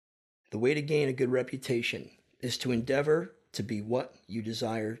The way to gain a good reputation is to endeavor to be what you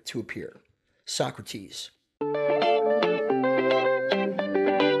desire to appear. Socrates.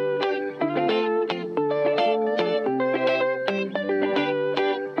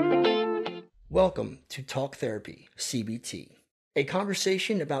 Welcome to Talk Therapy, CBT, a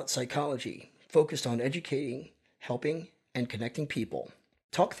conversation about psychology focused on educating, helping, and connecting people.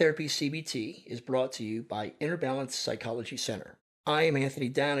 Talk Therapy CBT is brought to you by Inner Balance Psychology Center. I am Anthony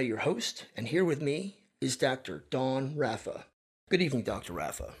Dana, your host, and here with me is Dr. Raffa. Good evening, Dr.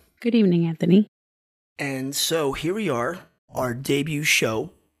 Raffa. Good evening, Anthony. And so here we are, our debut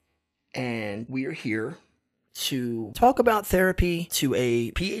show, and we are here to talk about therapy to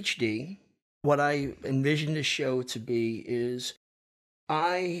a PhD. What I envision this show to be is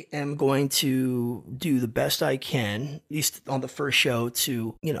I am going to do the best I can, at least on the first show,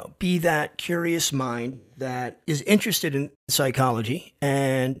 to, be that curious mind that is interested in psychology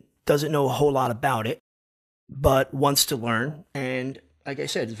and doesn't know a whole lot about it, but wants to learn. And like I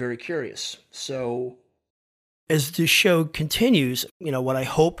said, is very curious. So as the show continues, what I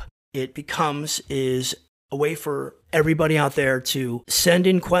hope it becomes is a way for everybody out there to send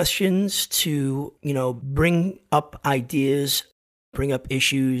in questions, to, bring up ideas, bring up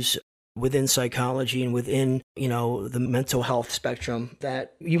issues within psychology and within, the mental health spectrum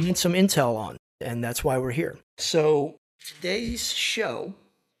that you need some intel on. And that's why we're here. So today's show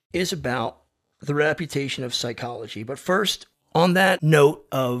is about the reputation of psychology. But first, on that note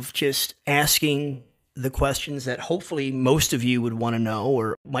of just asking the questions that hopefully most of you would want to know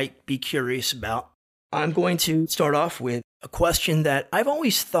or might be curious about, I'm going to start off with a question that I've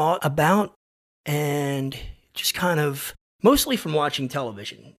always thought about and just kind of mostly from watching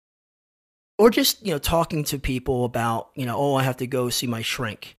television or just, talking to people about, I have to go see my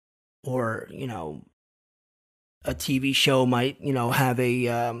shrink, or, a TV show might, have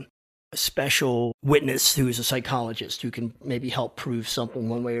a special witness who is a psychologist who can maybe help prove something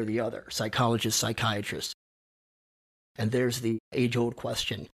one way or the other. Psychologist, psychiatrist. And there's the age-old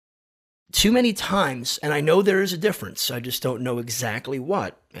question. Too many times, and I know there is a difference, I just don't know exactly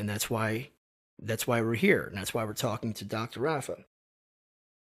what, and that's why we're here, and that's why we're talking to Dr. Raffa.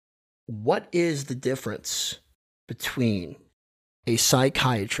 What is the difference between a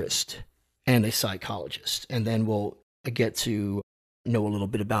psychiatrist and a psychologist? And then we'll get to know a little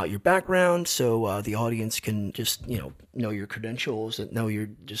bit about your background, so the audience can just, know your credentials, and know you're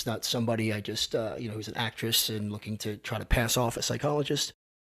just not somebody who's an actress and looking to try to pass off a psychologist.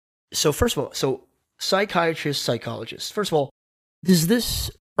 So first of all, psychiatrist, psychologist. First of all, does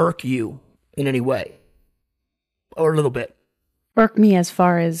this irk you in any way? Or a little bit? Irk me as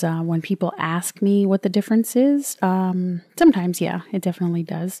far as when people ask me what the difference is. Sometimes, yeah, it definitely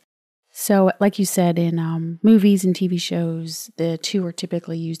does. So like you said, in movies and TV shows, the two are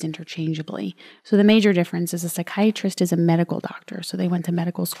typically used interchangeably. So the major difference is a psychiatrist is a medical doctor. So they went to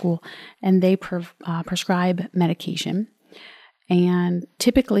medical school and they prescribe medication. And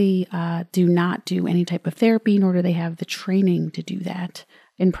typically do not do any type of therapy, nor do they have the training to do that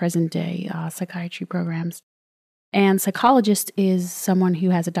in present day psychiatry programs. And psychologist is someone who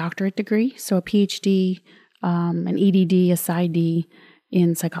has a doctorate degree, so a PhD, an EDD, a PsyD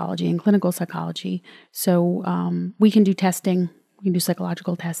in psychology and clinical psychology. So we can do testing, we can do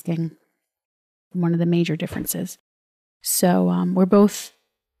psychological testing, one of the major differences. So we're both,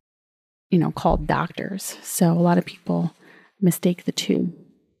 called doctors. So a lot of people mistake the two.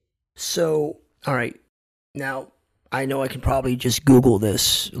 So, all right. Now, I know I can probably just Google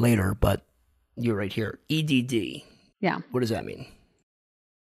this later, but you're right here. EDD. Yeah. What does that mean?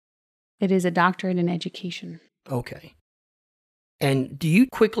 It is a doctorate in education. Okay. And do you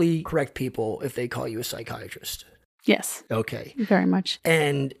quickly correct people if they call you a psychiatrist? Yes. Okay. Very much.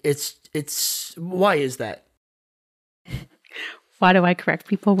 And it's why is that? Why do I correct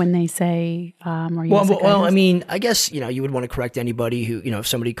people when they say, are you a psychiatrist? Well, I mean, I guess, you would want to correct anybody who, if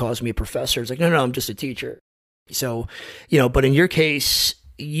somebody calls me a professor, it's like, no, I'm just a teacher. So, but in your case,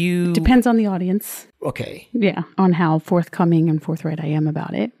 Depends on the audience. Okay. Yeah, on how forthcoming and forthright I am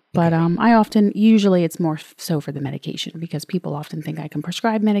about it. But usually it's more so for the medication, because people often think I can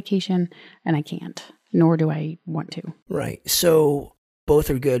prescribe medication and I can't, nor do I want to. Right. So both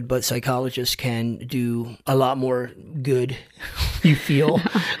are good, but psychologists can do a lot more good, you feel,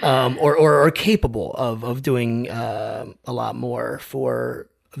 or are capable of doing a lot more for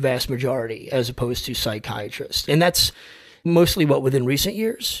a vast majority as opposed to psychiatrists. And that's mostly within recent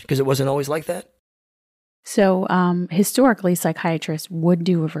years, because it wasn't always like that? So historically, psychiatrists would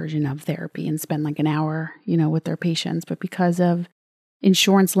do a version of therapy and spend like an hour, with their patients. But because of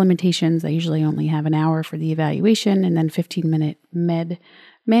insurance limitations, they usually only have an hour for the evaluation and then 15-minute med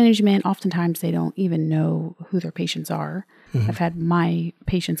management, oftentimes they don't even know who their patients are. I've had my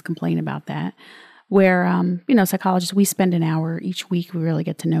patients complain about that. Where, psychologists, we spend an hour each week. We really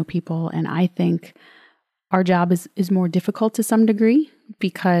get to know people. And I think our job is more difficult to some degree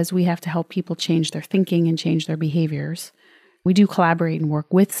because we have to help people change their thinking and change their behaviors. We do collaborate and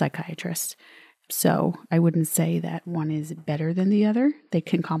work with psychiatrists. So I wouldn't say that one is better than the other. They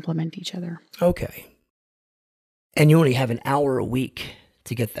can complement each other. Okay. And you only have an hour a week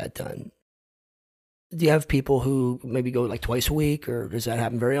to get that done. Do you have people who maybe go like twice a week, or does that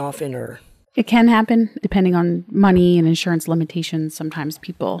happen very often? Or it can happen depending on money and insurance limitations. Sometimes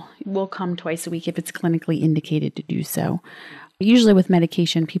people will come twice a week if it's clinically indicated to do so. Usually with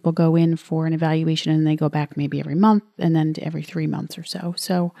medication, people go in for an evaluation and they go back maybe every month and then every 3 months or so.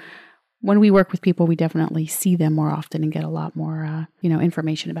 So when we work with people, we definitely see them more often and get a lot more,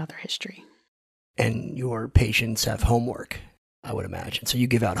 information about their history. And your patients have homework, I would imagine. So you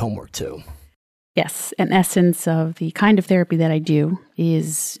give out homework too. Yes. An essence of the kind of therapy that I do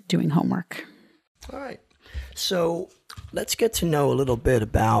is doing homework. All right. So let's get to know a little bit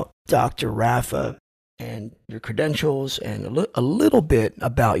about Dr. Raffa and your credentials and a little bit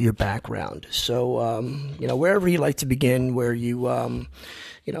about your background. So, wherever you like to begin, where you,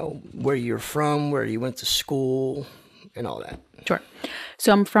 where you're from, where you went to school and all that. Sure.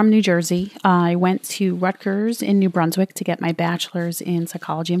 So I'm from New Jersey. I went to Rutgers in New Brunswick to get my bachelor's in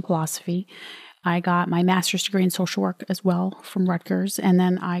psychology and philosophy. I got my master's degree in social work as well from Rutgers. And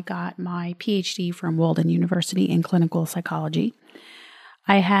then I got my PhD from Walden University in clinical psychology.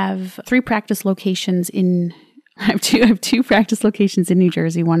 I have 3 practice locations I have two practice locations in New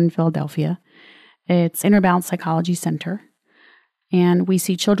Jersey, one in Philadelphia. It's Inner Balance Psychology Center. And we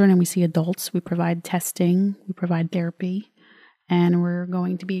see children and we see adults. We provide testing, we provide therapy, and we're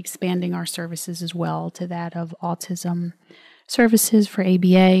going to be expanding our services as well to that of autism services for ABA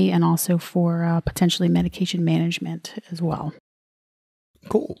and also for potentially medication management as well.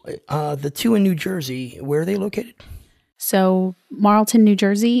 Cool. The 2 in New Jersey, where are they located? So Marlton, New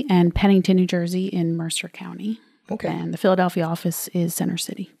Jersey and Pennington, New Jersey in Mercer County. Okay. And the Philadelphia office is Center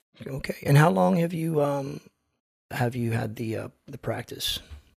City. Okay. And how long have you had the practice?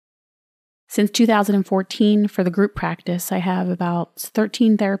 Since 2014, for the group practice, I have about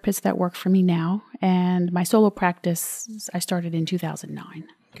 13 therapists that work for me now, and my solo practice I started in 2009.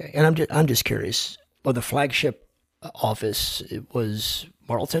 Okay, and I'm just curious. Well, the flagship office, it was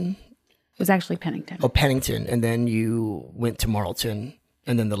Marlton? It was actually Pennington. Oh, Pennington, and then you went to Marlton,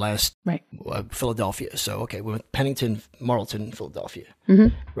 and then the last right, Philadelphia. So okay, we went Pennington, Marlton, Philadelphia.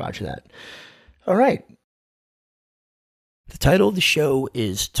 Mm-hmm. Roger that. All right. The title of the show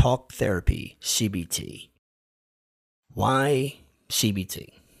is Talk Therapy, CBT. Why CBT?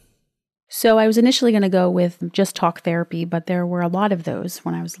 So I was initially going to go with just talk therapy, but there were a lot of those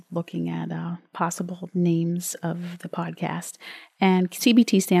when I was looking at possible names of the podcast. And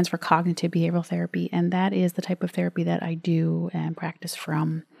CBT stands for Cognitive Behavioral Therapy, and that is the type of therapy that I do and practice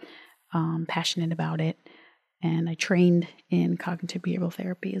from. Passionate about it, and I trained in cognitive behavioral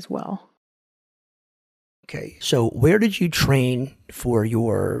therapy as well. Okay, so where did you train for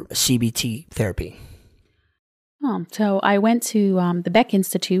your CBT therapy? So I went to the Beck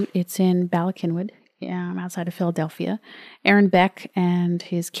Institute. It's in Bala Cynwyd, outside of Philadelphia. Aaron Beck and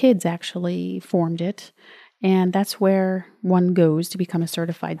his kids actually formed it, and that's where one goes to become a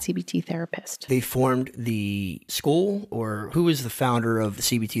certified CBT therapist. They formed the school, or who is the founder of the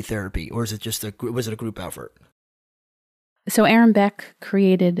CBT therapy, or is it just was it a group effort? So Aaron Beck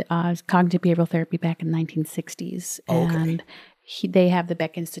created cognitive behavioral therapy back in the 1960s, and they have the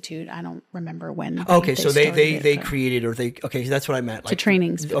Beck Institute. I don't remember when. Okay, so they created, or they, okay, that's what I meant. Like, it's a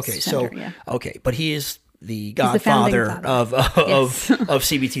training okay, center, yeah. Okay, but he is the godfather of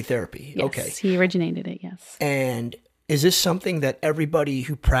CBT therapy. Yes, okay, he originated it, yes. And is this something that everybody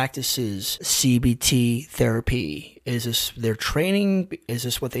who practices CBT therapy, is this their training? Is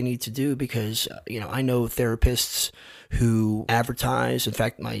this what they need to do? Because, I know therapists who advertise. In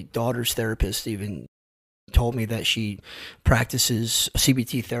fact, my daughter's therapist even told me that she practices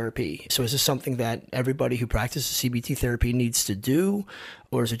CBT therapy. So is this something that everybody who practices CBT therapy needs to do?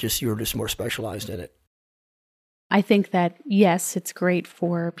 Or is it just you're just more specialized in it? I think that, yes, it's great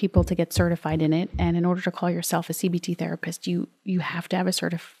for people to get certified in it. And in order to call yourself a CBT therapist, you have to have a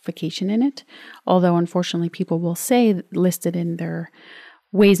certification in it. Although, unfortunately, people will say listed in their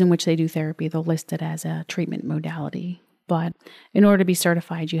ways in which they do therapy, they'll list it as a treatment modality. But in order to be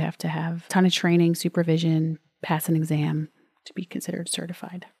certified, you have to have a ton of training, supervision, pass an exam to be considered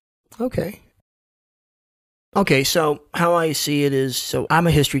certified. Okay. Okay, so how I see it is, so I'm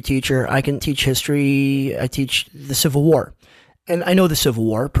a history teacher. I can teach history. I teach the Civil War. and I know the Civil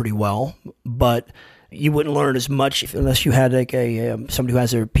War pretty well, but you wouldn't learn as much unless you had like somebody who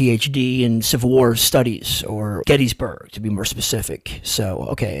has a PhD in Civil War studies or Gettysburg, to be more specific. So,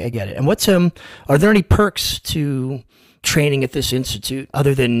 okay, I get it. And are there any perks to training at this institute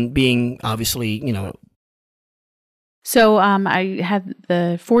other than being obviously, So I had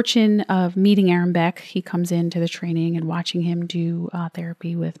the fortune of meeting Aaron Beck. He comes into the training and watching him do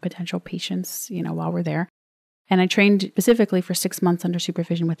therapy with potential patients, while we're there. And I trained specifically for 6 months under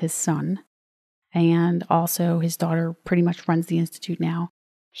supervision with his son. And also his daughter pretty much runs the institute now.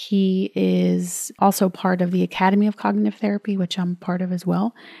 He is also part of the Academy of Cognitive Therapy, which I'm part of as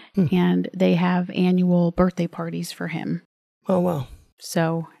well. And they have annual birthday parties for him. Oh, wow.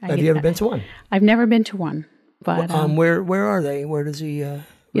 So have you ever been to one? I've never been to one. But where are they? Where does he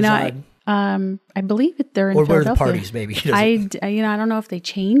reside? I believe they're in or Philadelphia. where are the parties? Maybe I don't know if they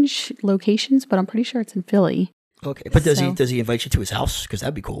change locations, but I'm pretty sure it's in Philly. Okay, but does he invite you to his house? Because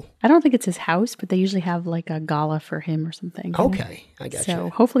that'd be cool. I don't think it's his house, but they usually have like a gala for him or something. Okay, I got you. So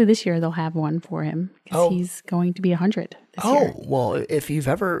hopefully this year they'll have one for him because he's going to be 100 this year. Oh, well, if you've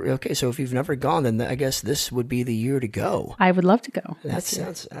never gone, then I guess this would be the year to go. I would love to go. That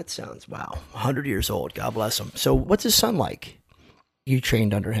sounds wow. 100 years old. God bless him. So what's his son like? You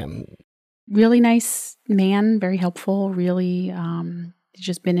trained under him. Really nice man, very helpful, really he's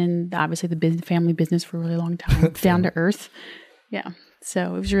just been in, obviously, the family business for a really long time, down to earth. Yeah.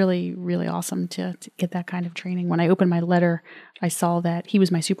 So it was really, really awesome to get that kind of training. When I opened my letter, I saw that he was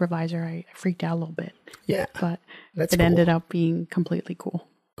my supervisor. I freaked out a little bit. Yeah. But it ended up being completely cool.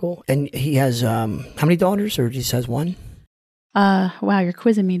 Cool. And he has, how many daughters, or he just has one? Wow, you're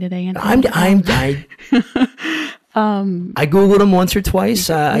quizzing me today, Anthony. I Googled him once or twice.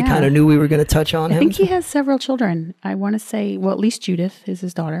 I kind of knew we were going to touch on him. I think he has several children. I want to say, well, at least Judith is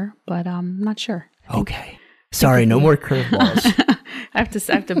his daughter, but I'm not sure. Okay. Sorry, no more curveballs. I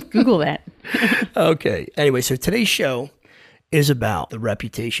have to Google that. Okay. Anyway, so today's show is about the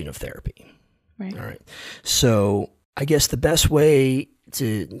reputation of therapy. Right. All right. So I guess the best way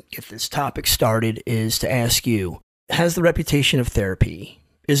to get this topic started is to ask you, has the reputation of therapy,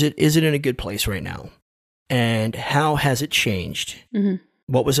 is it in a good place right now? And how has it changed? Mm-hmm.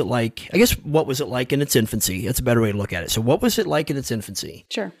 What was it like? I guess, what was it like in its infancy? That's a better way to look at it. So what was it like in its infancy?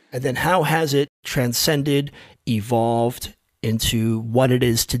 Sure. And then how has it transcended, evolved into what it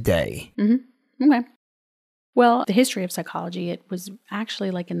is today? Mm-hmm. Okay. Well, the history of psychology, it was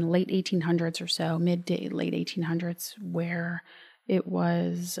actually like in the late 1800s or so, mid to late 1800s, where it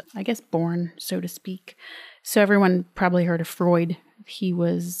was, I guess, born, so to speak. So everyone probably heard of Freud. He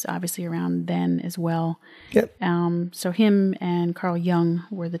was obviously around then as well. Yep. So him and Carl Jung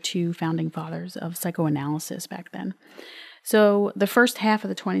were the two founding fathers of psychoanalysis back then. So the first half of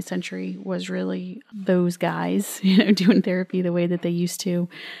the 20th century was really those guys, doing therapy the way that they used to.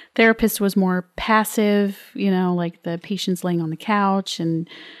 Therapist was more passive, like the patient's laying on the couch and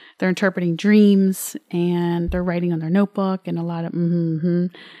they're interpreting dreams and they're writing on their notebook and a lot of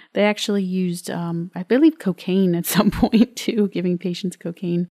They actually used, I believe, cocaine at some point too, giving patients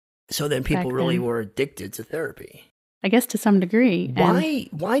cocaine. So then people really were addicted to therapy. I guess to some degree.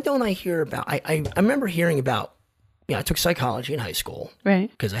 Why don't I hear about, I remember hearing about, I took psychology in high school.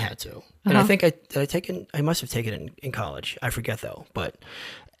 Right. Because I had to. And I think I must have taken it in college. I forget though. But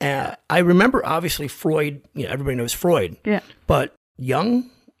I remember obviously Freud, everybody knows Freud. Yeah. But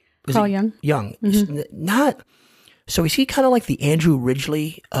Jung? Carl Jung. Jung. Mm-hmm. So is he kind of like the Andrew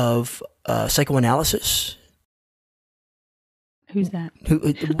Ridgeley of psychoanalysis? Who's that?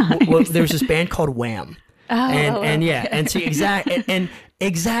 Well, there was this band called Wham. And see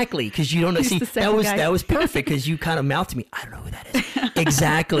exactly because you don't know. See, that was perfect because you kind of mouthed to me. I don't know who that is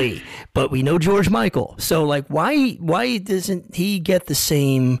exactly, but we know George Michael. So like, why doesn't he get the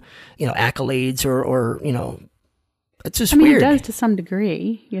same accolades or It's just weird. He does to some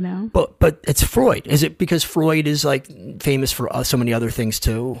degree, But it's Freud. Is it because Freud is like famous for so many other things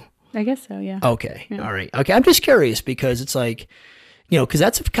too? I guess so, yeah. Okay. Yeah. All right. Okay. I'm just curious because it's like, because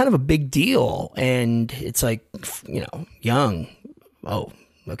that's kind of a big deal. And it's like, Jung. Oh,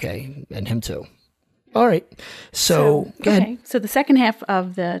 okay. And him too. All right. So go ahead. So the second half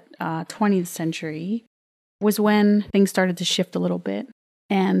of the 20th century was when things started to shift a little bit.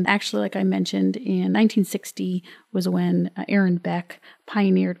 And actually, like I mentioned, in 1960 was when Aaron Beck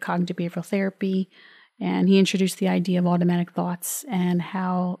pioneered cognitive behavioral therapy, and he introduced the idea of automatic thoughts and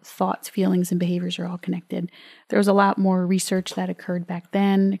how thoughts, feelings, and behaviors are all connected. There was a lot more research that occurred back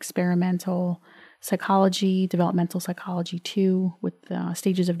then, experimental psychology, developmental psychology too, with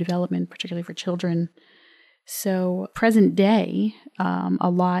stages of development, particularly for children. So present day, a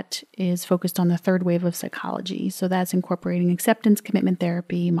lot is focused on the third wave of psychology. So that's incorporating acceptance, commitment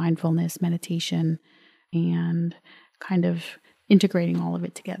therapy, mindfulness, meditation, and kind of integrating all of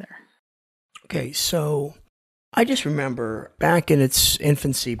it together. Okay, so I just remember back in its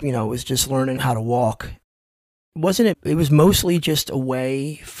infancy, it was just learning how to walk. Wasn't it? It was mostly just a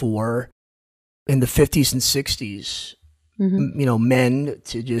way for, in the 50s and 60s, men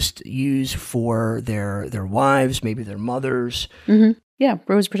to just use for their wives, maybe their mothers. Mm-hmm. Yeah,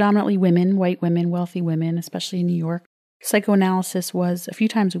 it was predominantly women, white women, wealthy women, especially in New York. Psychoanalysis was a few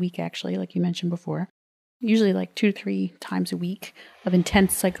times a week, actually, like you mentioned before. Usually like 2 to 3 times a week of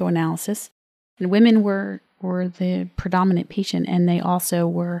intense psychoanalysis. And women were the predominant patient, and they also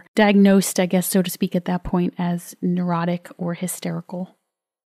were diagnosed, I guess, so to speak, at that point as neurotic or hysterical.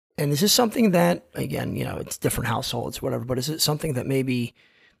 And is this something that, again, it's different households, whatever, but is it something that maybe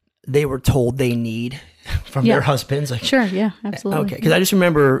they were told they need from their husbands? Sure, yeah, absolutely. Okay, because I just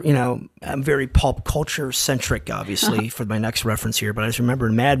remember, I'm very pulp culture centric, obviously, for my next reference here, but I just remember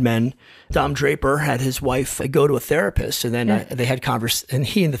in Mad Men, Dom Draper had his wife go to a therapist, and then they had and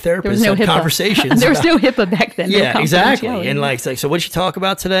he and the therapist had conversations. There was no HIPAA back then. Yeah, exactly. And like, so what did she talk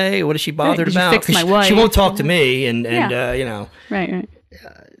about today? What is she bothered about? Fix my wife. She won't talk to me, and Right.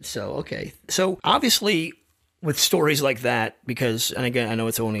 So, okay. So obviously with stories like that, and again, I know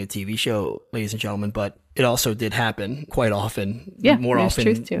it's only a TV show, ladies and gentlemen, but it also did happen quite often, more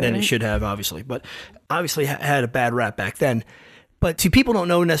often than it should have, obviously. But obviously had a bad rap back then. But people don't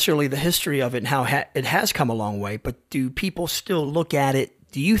know necessarily the history of it and how it has come a long way. But do people still look at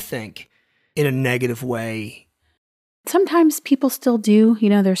it, do you think, in a negative way? Sometimes people still do.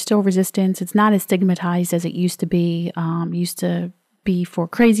 There's still resistance. It's not as stigmatized as it used to be. Used to be for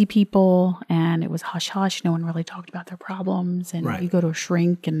crazy people, and it was hush hush. No one really talked about their problems, and you go to a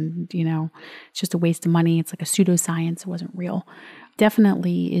shrink, and it's just a waste of money. It's like a pseudoscience. It wasn't real.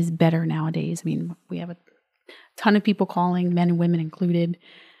 Definitely is better nowadays. I mean, we have a ton of people calling, men and women included,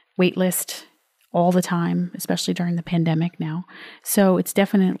 wait list all the time, especially during the pandemic now. So it's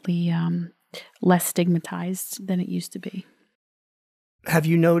definitely less stigmatized than it used to be. Have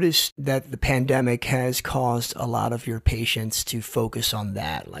you noticed that the pandemic has caused a lot of your patients to focus on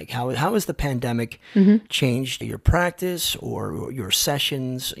that? Like, how has the pandemic changed your practice or your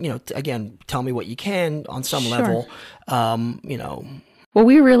sessions? Again, tell me what you can on some level. Well,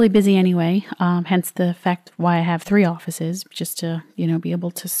 we were really busy anyway, hence the fact why I have 3 offices, just to, be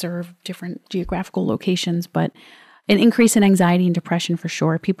able to serve different geographical locations. But an increase in anxiety and depression for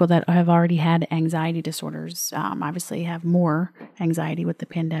sure. People that have already had anxiety disorders obviously have more anxiety with the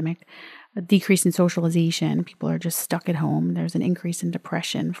pandemic. A decrease in socialization. People are just stuck at home. There's an increase in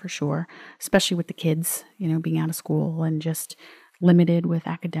depression for sure, especially with the kids, being out of school and just limited with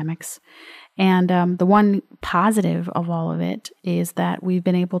academics. And the one positive of all of it is that we've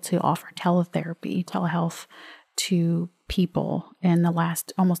been able to offer telehealth to people in the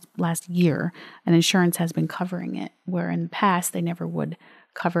almost last year, and insurance has been covering it, where in the past they never would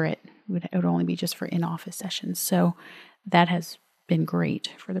cover it. It would only be just for in-office sessions. So that has been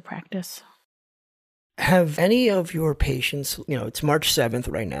great for the practice. Have any of your patients, it's March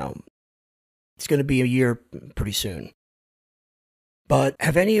 7th right now. It's going to be a year pretty soon. But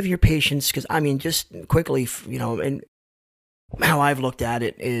have any of your patients, because just quickly, and how I've looked at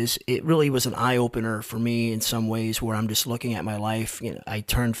it is it really was an eye-opener for me in some ways, where I'm just looking at my life. I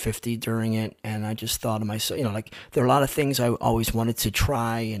turned 50 during it, and I just thought to myself, there are a lot of things I always wanted to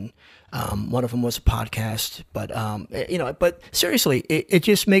try, and one of them was a podcast. But, but seriously, it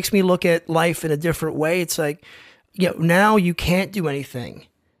just makes me look at life in a different way. It's like, now you can't do anything.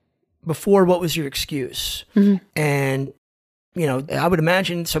 Before, what was your excuse? And I would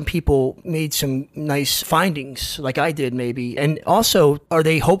imagine some people made some nice findings like I did maybe. And also, are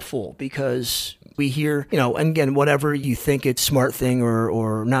they hopeful? Because we hear, and again, whatever you think it's a smart thing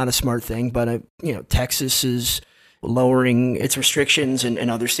or not a smart thing, but, Texas is lowering its restrictions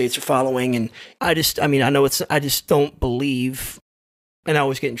and other states are following. And I just don't believe, and I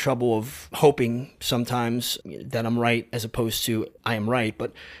always get in trouble of hoping sometimes that I'm right as opposed to I am right,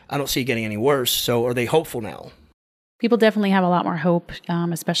 but I don't see it getting any worse. So are they hopeful now? People definitely have a lot more hope,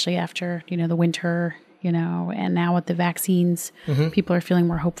 especially after, the winter, and now with the vaccines, people are feeling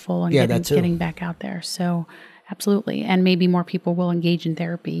more hopeful and getting back out there. So absolutely. And maybe more people will engage in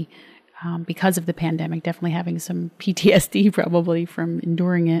therapy because of the pandemic, definitely having some PTSD probably from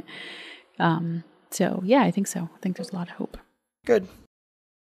enduring it. So yeah, I think so. I think there's a lot of hope. Good.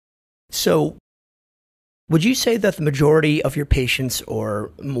 So would you say that the majority of your patients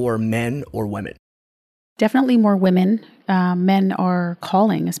are more men or women? Definitely more women. Men are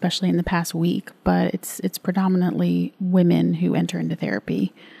calling, especially in the past week, but it's predominantly women who enter into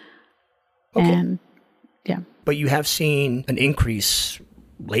therapy. Okay. And yeah. But you have seen an increase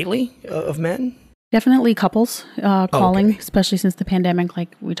lately of men? Definitely couples calling, okay. especially since the pandemic,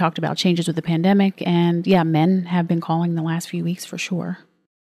 like we talked about, changes with the pandemic. And yeah, men have been calling the last few weeks for sure.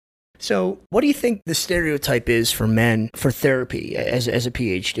 So what do you think the stereotype is for men for therapy as a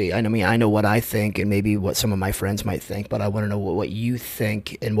PhD? I mean, I know what I think and maybe what some of my friends might think, but I want to know what you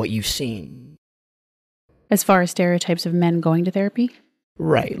think and what you've seen. As far as stereotypes of men going to therapy?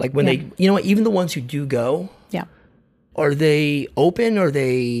 Right. Like when they, you know what, even the ones who do go, yeah, are they open? Are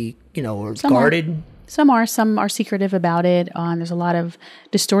they, or some guarded? Some are secretive about it. There's a lot of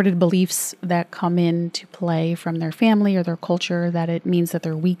distorted beliefs that come into play from their family or their culture that it means that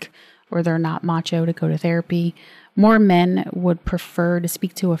they're weak or they're not macho to go to therapy. More men would prefer to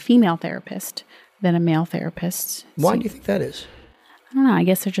speak to a female therapist than a male therapist. Why do you think that is? I don't know. I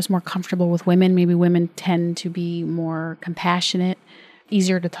guess they're just more comfortable with women. Maybe women tend to be more compassionate,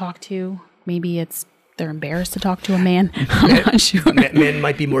 easier to talk to. Maybe they're embarrassed to talk to a man. I'm not sure. Men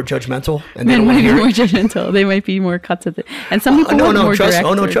might be more judgmental. And men might be more judgmental. They might be more cuts at the... And some people are more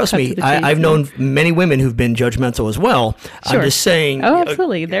direct. Trust me. I've known many women who've been judgmental as well. Sure. I'm just saying... Oh,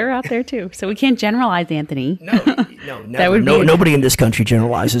 absolutely. They're out there too. So we can't generalize, Anthony. No, never. Nobody in this country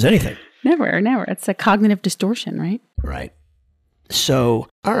generalizes anything. Never. It's a cognitive distortion, right? Right. So,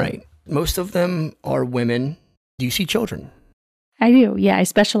 all right. Most of them are women. Do you see children? I do. Yeah, I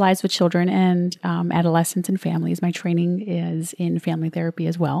specialize with children and adolescents and families. My training is in family therapy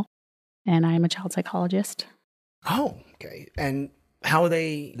as well. And I'm a child psychologist. Oh, okay. And how are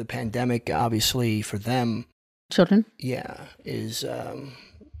they, the pandemic, obviously, for them? Children? Yeah, is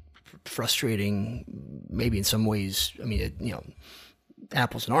frustrating, maybe in some ways. I mean,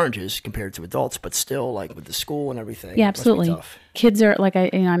 apples and oranges compared to adults, but still, like with the school and everything. Yeah, absolutely. Kids are, like I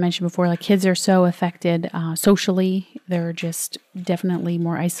mentioned before, like kids are so affected socially. They're just definitely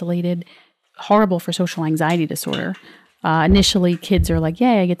more isolated. Horrible for social anxiety disorder. Initially, kids are like,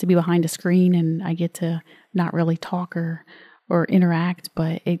 "Yeah, I get to be behind a screen and I get to not really talk or interact,"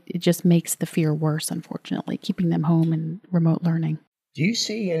 but it just makes the fear worse, unfortunately, keeping them home and remote learning. Do you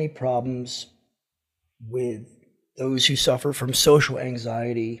see any problems with those who suffer from social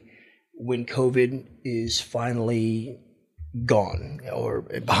anxiety when COVID is finally gone or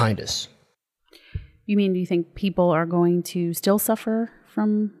behind us? You mean, do you think people are going to still suffer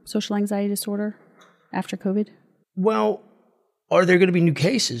from social anxiety disorder after COVID? Well, are there going to be new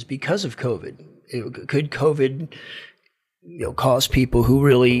cases because of COVID? Could COVID cause people who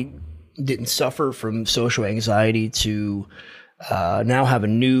really didn't suffer from social anxiety to now have a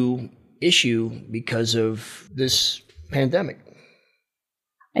new issue because of this pandemic?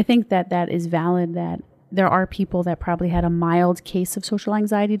 I think that is valid, that there are people that probably had a mild case of social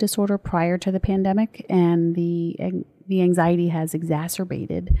anxiety disorder prior to the pandemic, and the anxiety has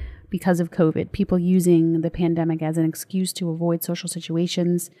exacerbated because of COVID. People using the pandemic as an excuse to avoid social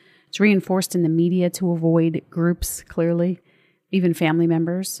situations. It's reinforced in the media to avoid groups, clearly, even family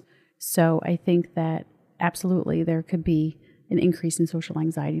members. So I think that absolutely there could be an increase in social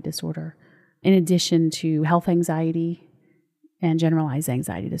anxiety disorder, in addition to health anxiety and generalized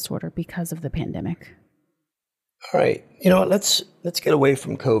anxiety disorder because of the pandemic. All right. Let's get away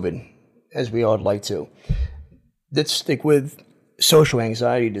from COVID, as we all would like to. Let's stick with social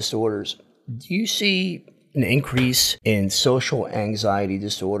anxiety disorders. Do you see an increase in social anxiety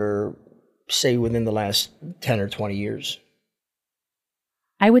disorder, say, within the last 10 or 20 years?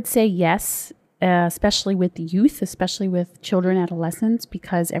 I would say yes. Especially with youth, especially with children, adolescents,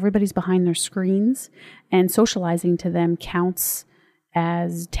 because everybody's behind their screens and socializing to them counts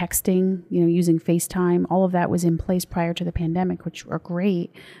as texting, using FaceTime. All of that was in place prior to the pandemic, which are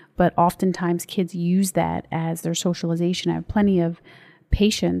great. But oftentimes kids use that as their socialization. I have plenty of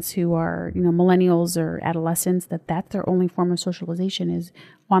patients who are, millennials or adolescents, that's their only form of socialization is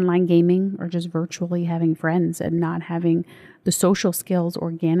online gaming or just virtually having friends and not having the social skills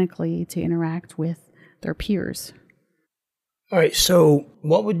organically to interact with their peers. All right. So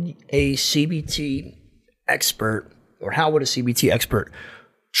what would a CBT expert, or how would a CBT expert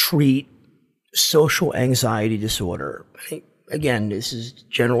treat social anxiety disorder? Again, this is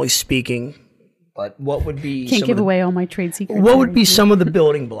generally speaking, but what would be... Can't give away all my trade secrets. What would be some of the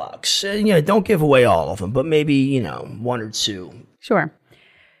building blocks? Don't give away all of them, but maybe, one or two. Sure.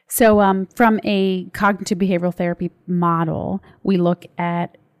 So from a cognitive behavioral therapy model, we look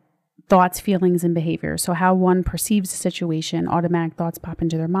at thoughts, feelings, and behaviors. So how one perceives a situation, automatic thoughts pop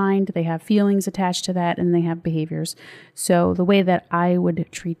into their mind, they have feelings attached to that, and they have behaviors. So the way that I would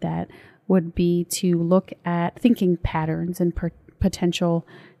treat that would be to look at thinking patterns and potential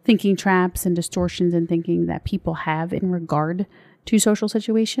thinking traps and distortions in thinking that people have in regard to social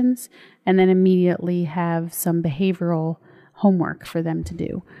situations, and then immediately have some behavioral homework for them to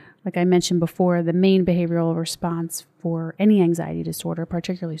do. Like I mentioned before, the main behavioral response for any anxiety disorder,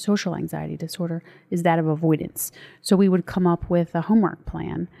 particularly social anxiety disorder, is that of avoidance. So we would come up with a homework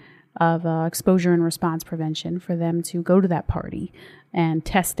plan of exposure and response prevention for them to go to that party and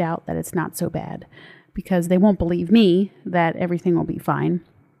test out that it's not so bad, because they won't believe me that everything will be fine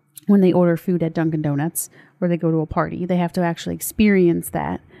when they order food at Dunkin' Donuts or they go to a party. They have to actually experience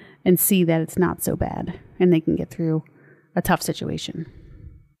that and see that it's not so bad and they can get through a tough situation.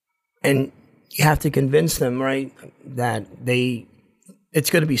 And you have to convince them, right, that it's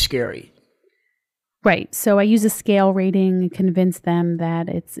going to be scary. Right. So I use a scale rating, convince them that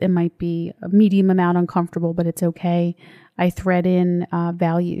it might be a medium amount uncomfortable, but it's okay. I thread in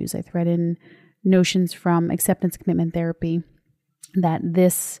values. I thread in notions from acceptance commitment therapy that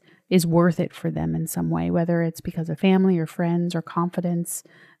this is worth it for them in some way, whether it's because of family or friends or confidence.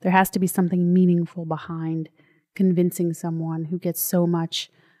 There has to be something meaningful behind convincing someone who gets so much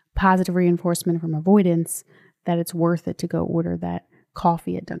positive reinforcement from avoidance that it's worth it to go order that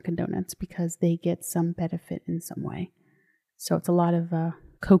coffee at Dunkin' Donuts because they get some benefit in some way. So it's a lot of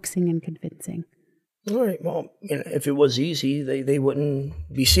coaxing and convincing. All right. Well, if it was easy, they wouldn't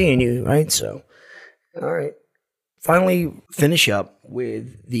be seeing you, right? So, all right. Finally, finish up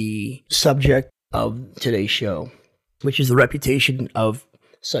with the subject of today's show, which is the reputation of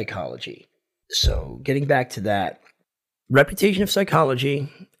psychology. So getting back to that, reputation of psychology,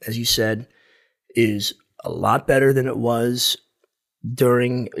 as you said, is a lot better than it was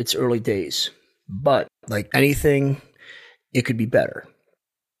during its early days. But like anything, it could be better.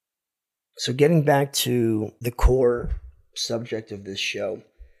 So getting back to the core subject of this show,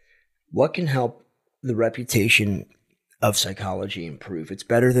 what can help the reputation of psychology improve? It's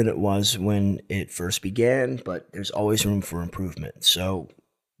better than it was when it first began, but there's always room for improvement. So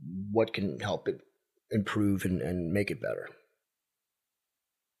what can help it improve and make it better?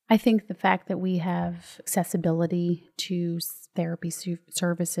 I think the fact that we have accessibility to therapy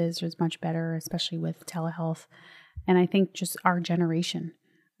services is much better, especially with telehealth. And I think just our generation,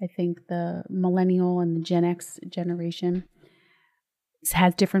 I think the millennial and the Gen X generation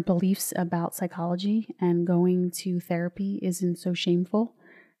has different beliefs about psychology, and going to therapy isn't so shameful.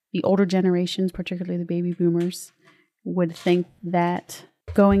 The older generations, particularly the baby boomers, would think that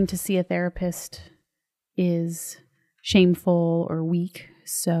going to see a therapist is shameful or weak.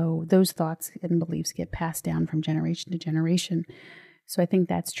 So those thoughts and beliefs get passed down from generation to generation. So I think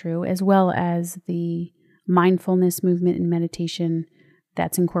that's true, as well as the mindfulness movement and meditation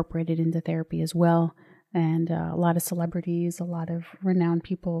that's incorporated into therapy as well. And a lot of celebrities, a lot of renowned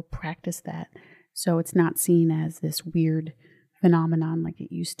people practice that. So it's not seen as this weird phenomenon like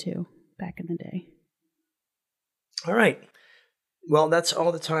it used to back in the day. All right. Well, that's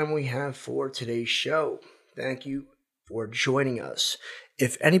all the time we have for today's show. Thank you for joining us.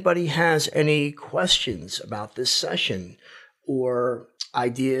 If anybody has any questions about this session or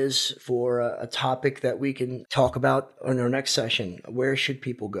ideas for a topic that we can talk about on our next session, where should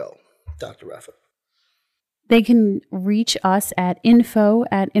people go, Dr. Raffa? They can reach us at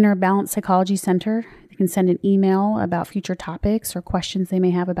info@Inner Balance Psychology Center. They can send an email about future topics or questions they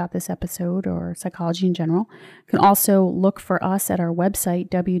may have about this episode or psychology in general. You can also look for us at our website,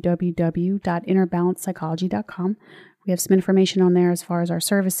 www.innerbalancepsychology.com. We have some information on there as far as our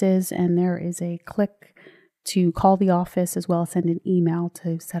services, and there is a click to call the office as well as send an email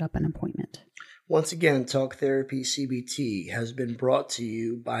to set up an appointment. Once again, Talk Therapy CBT has been brought to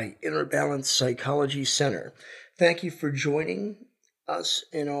you by Inner Balance Psychology Center. Thank you for joining us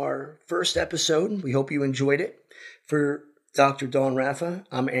in our first episode. We hope you enjoyed it. For Dr. Dawn Raffa,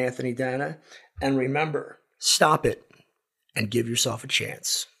 I'm Anthony Dana. And remember, stop it and give yourself a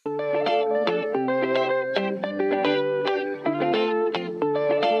chance.